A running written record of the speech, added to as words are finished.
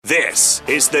This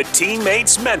is the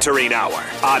Teammates Mentoring Hour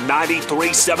on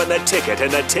 93.7 The Ticket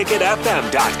and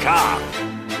theticketfm.com.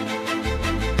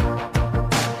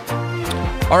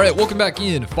 All right, welcome back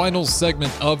in. Final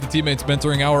segment of the Teammates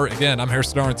Mentoring Hour. Again, I'm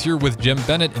Harrison Arndt here with Jim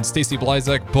Bennett and Stacy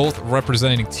Blizek, both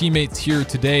representing Teammates here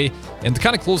today. And to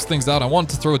kind of close things out, I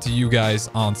wanted to throw it to you guys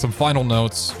on some final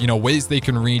notes, ways they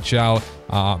can reach out.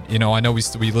 I know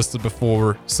we listed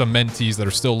before some mentees that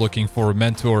are still looking for a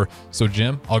mentor. So,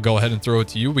 Jim, I'll go ahead and throw it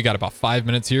to you. We got about 5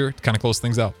 minutes here to kind of close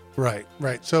things out. Right.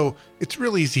 So it's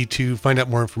real easy to find out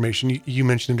more information. You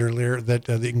mentioned earlier that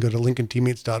you can go to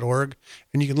lincolnteammates.org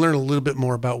and you can learn a little bit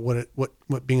more about what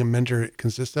being a mentor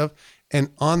consists of. And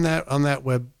on that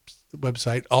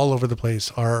website, all over the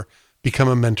place are Become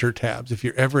a Mentor tabs. If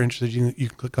you're ever interested, you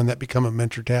can click on that Become a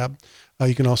Mentor tab.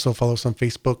 You can also follow us on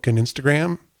Facebook and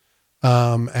Instagram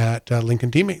at Lincoln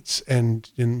Teammates, and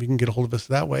we can get a hold of us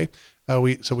that way.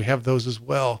 We have those as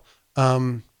well.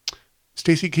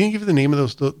 Stacy, can you give the name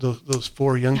of those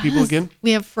four young people again?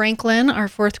 We have Franklin, our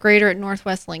fourth grader at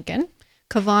Northwest Lincoln.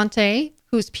 Cavante,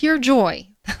 who's pure joy.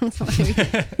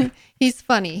 He's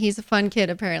funny. He's a fun kid,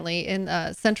 apparently, in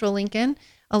Central Lincoln.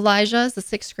 Elijah is a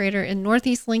sixth grader in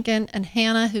Northeast Lincoln. And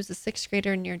Hannah, who's a sixth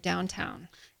grader near downtown.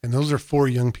 And those are four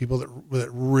young people that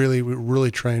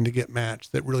really trying to get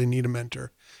matched, that really need a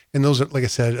mentor. And those are, like I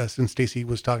said, since Stacy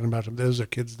was talking about them, those are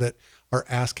kids that are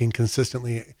asking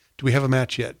consistently, do we have a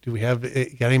match yet? Do we have,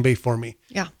 got anybody for me?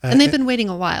 Yeah. And they've been waiting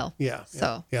a while. Yeah.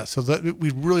 So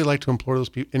we'd really like to implore those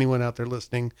people, anyone out there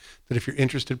listening, that if you're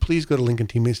interested, please go to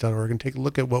lincolnteammates.org and take a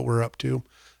look at what we're up to.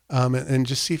 And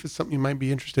just see if it's something you might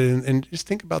be interested in, and just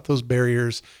think about those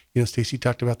barriers. Stacy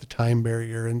talked about the time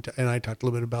barrier, and I talked a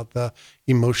little bit about the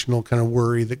emotional kind of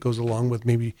worry that goes along with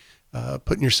maybe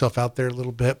putting yourself out there a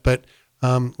little bit. But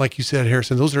like you said,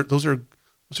 Harrison, those are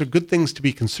good things to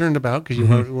be concerned about, because you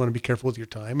want to be careful with your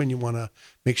time, and you want to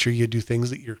make sure you do things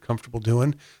that you're comfortable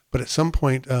doing. But at some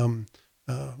point,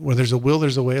 where there's a will,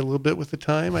 there's a way a little bit with the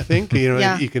time, I think.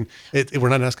 Yeah. You can. We're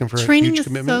not asking for training a huge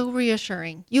commitment. Training is so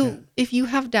reassuring. If you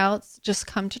have doubts, just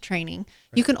come to training.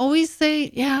 Right. You can always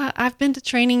say, "Yeah, I've been to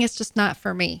training. It's just not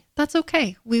for me." That's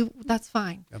okay. That's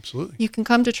fine. Absolutely. You can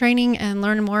come to training and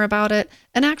learn more about it.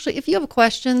 And actually, if you have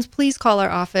questions, please call our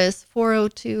office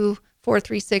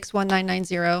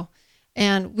 402-436-1990.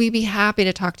 And we'd be happy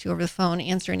to talk to you over the phone,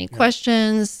 answer any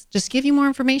questions, just give you more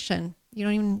information. You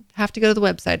don't even have to go to the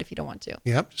website if you don't want to.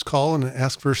 Yep, just call and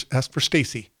ask for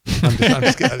Stacy. I'm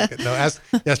just kidding. No, ask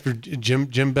for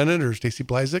Jim Bennett or Stacy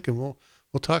Blizek, and we'll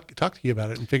talk to you about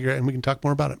it and figure out, and we can talk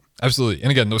more about it. Absolutely. And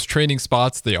again, those training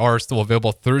spots, they are still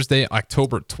available Thursday,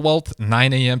 October 12th,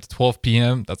 9 a.m. to 12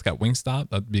 p.m. That's got Wingstop.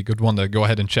 That'd be a good one to go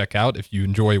ahead and check out if you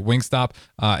enjoy Wingstop.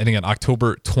 And again,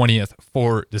 October 20th,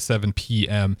 4 to 7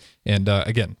 p.m. And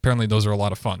again, apparently those are a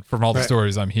lot of fun from all the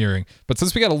stories I'm hearing. But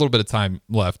since we got a little bit of time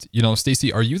left,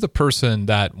 Stacy, are you the person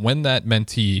that when that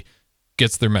mentee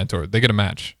gets their mentor, they get a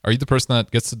match, are you the person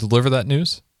that gets to deliver that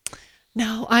news?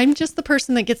 No, I'm just the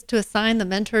person that gets to assign the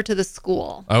mentor to the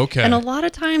school. Okay. And a lot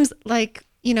of times,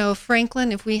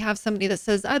 Franklin, if we have somebody that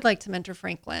says, I'd like to mentor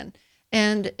Franklin,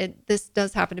 and this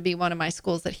does happen to be one of my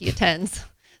schools that he attends.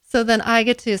 So then I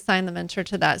get to assign the mentor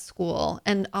to that school,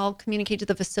 and I'll communicate to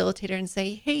the facilitator and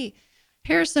say, hey,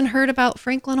 Harrison heard about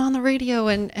Franklin on the radio,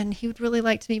 and he would really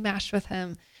like to be matched with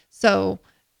him. So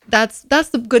that's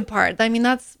the good part. I mean,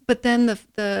 but then the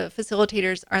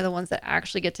facilitators are the ones that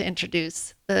actually get to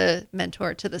introduce the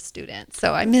mentor to the student.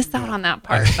 So I missed out on that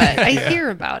part, but I hear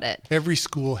about it. Every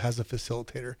school has a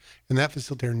facilitator, and that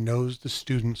facilitator knows the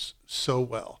students so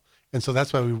well. And so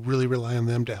that's why we really rely on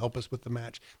them to help us with the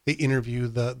match. They interview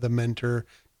the mentor,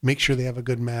 make sure they have a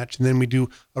good match. And then we do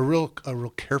a real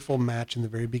careful match in the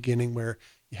very beginning, where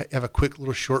you have a quick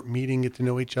little short meeting, get to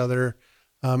know each other,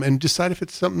 and decide if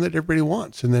it's something that everybody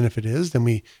wants. And then if it is, then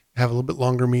we have a little bit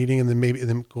longer meeting, and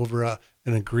then go over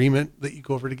an agreement that you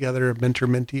go over together, a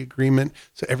mentor-mentee agreement,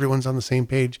 so everyone's on the same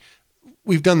page.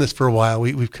 We've done this for a while.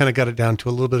 We've kind of got it down to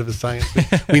a little bit of a science.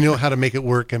 We know how to make it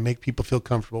work and make people feel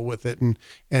comfortable with it, and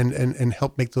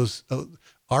help make those.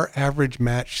 Our average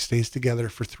match stays together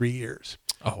for 3 years.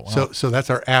 Oh, wow. So that's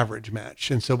our average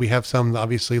match. And so we have some,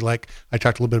 obviously, like I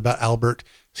talked a little bit about Albert.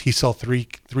 He saw three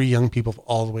young people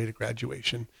all the way to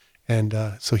graduation. And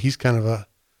so he's kind of a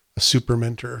super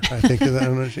mentor, I think. I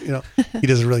don't know, he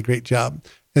does a really great job.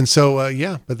 And so,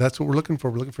 but that's what we're looking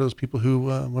for. We're looking for those people who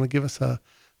want to give us a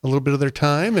little bit of their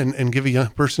time and give a young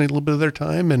person a little bit of their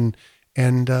time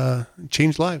and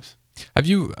change lives. Have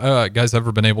you guys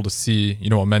ever been able to see, a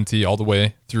mentee all the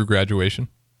way through graduation?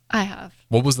 I have.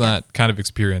 What was that kind of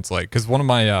experience like? Because one of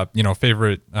my,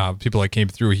 favorite people that came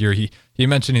through here, he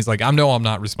mentioned, he's like, I'm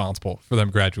not responsible for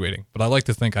them graduating, but I like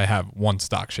to think I have one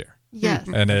stock share. Yes.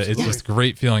 And it's just a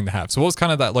great feeling to have. So what was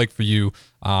kind of that like for you,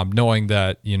 knowing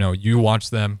that, you watch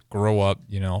them grow up,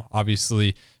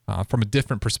 obviously from a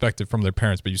different perspective from their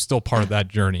parents, but you're still part of that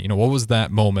journey. What was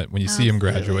that moment when you see them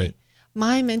graduate?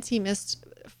 My mentee missed,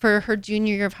 for her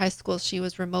junior year of high school, she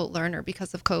was remote learner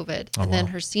because of COVID. Then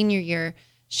her senior year,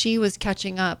 she was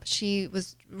catching up. She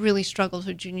was really struggled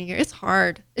her junior year. It's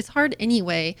hard. It's hard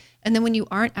anyway. And then when you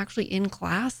aren't actually in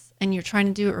class and you're trying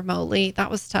to do it remotely,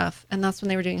 that was tough. And that's when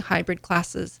they were doing hybrid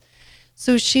classes.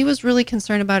 So she was really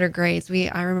concerned about her grades.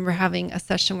 I remember having a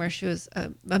session where she was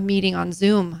a meeting on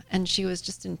Zoom, and she was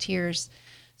just in tears.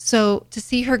 So to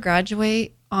see her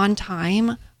graduate on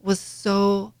time was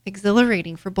so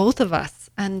exhilarating for both of us.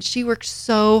 And she worked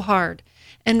so hard.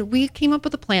 And we came up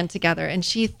with a plan together, and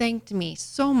she thanked me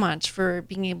so much for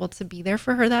being able to be there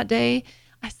for her that day.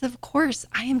 I said, of course,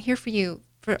 I am here for you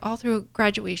for all through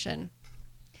graduation.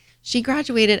 She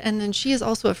graduated, and then she is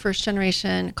also a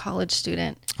first-generation college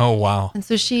student. Oh, wow. And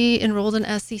so she enrolled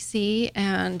in SEC,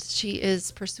 and she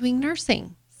is pursuing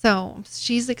nursing. So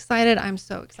she's excited. I'm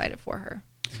so excited for her.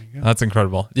 That's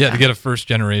incredible. Yeah, to get a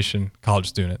first-generation college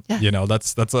student,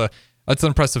 that's an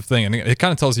impressive thing. And it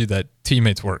kind of tells you that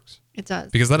TeamMates works. It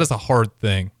does. Because that is a hard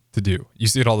thing to do. You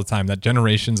see it all the time, that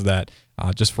generations that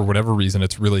just for whatever reason,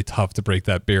 it's really tough to break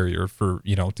that barrier for,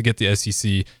 to get the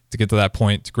SEC, to get to that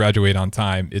point, to graduate on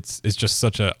time. It's just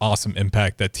such an awesome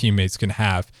impact that TeamMates can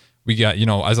have. We got,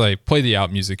 as I play the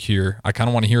out music here, I kind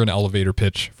of want to hear an elevator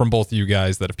pitch from both of you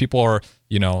guys that if people are,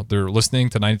 they're listening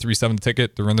to 93.7 The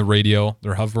Ticket, they're in the radio,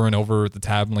 they're hovering over the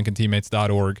tab,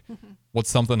 LincolnTeammates.org. What's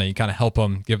something that you kind of help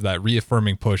them give that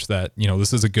reaffirming push that,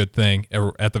 this is a good thing,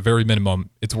 or at the very minimum,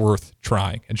 it's worth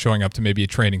trying and showing up to maybe a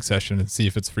training session and see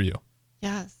if it's for you?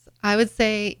 Yes. I would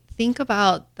say think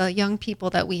about the young people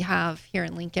that we have here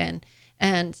in Lincoln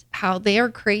and how they are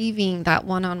craving that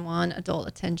one-on-one adult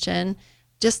attention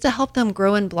just to help them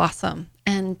grow and blossom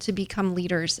and to become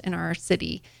leaders in our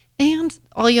city. And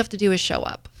all you have to do is show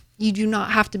up. You do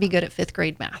not have to be good at 5th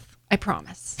grade math. I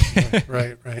promise.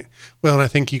 Right. Well, and I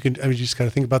think you just got to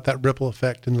think about that ripple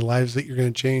effect in the lives that you're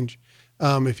going to change.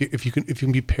 If you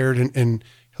can be paired and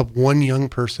help one young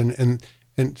person,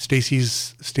 and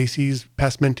Stacy's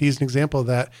past mentee is an example of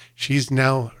that. She's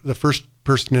now the first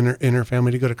person in her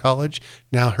family to go to college.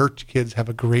 Now her kids have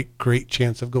a great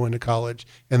chance of going to college,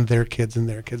 and their kids and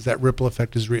their kids. That ripple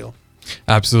effect is real.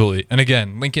 Absolutely. And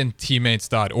again,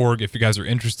 LincolnTeammates.org if you guys are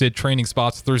interested. Training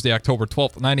spots Thursday, October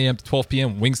 12th, 9 a.m. to 12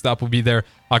 p.m. Wingstop will be there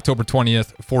October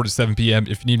 20th, 4 to 7 p.m.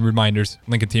 If you need reminders,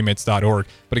 LincolnTeammates.org.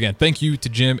 But again, thank you to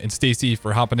Jim and Stacy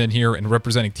for hopping in here and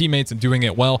representing teammates and doing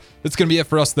it well. That's going to be it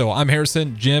for us, though. I'm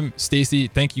Harrison, Jim, Stacy.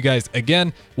 Thank you guys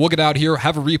again. We'll get out here,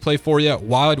 have a replay for you.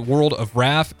 Wide World of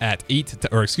RAF at 9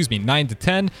 to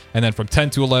 10, and then from 10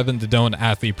 to 11, the Doan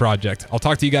Athlete Project. I'll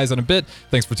talk to you guys in a bit.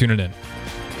 Thanks for tuning in.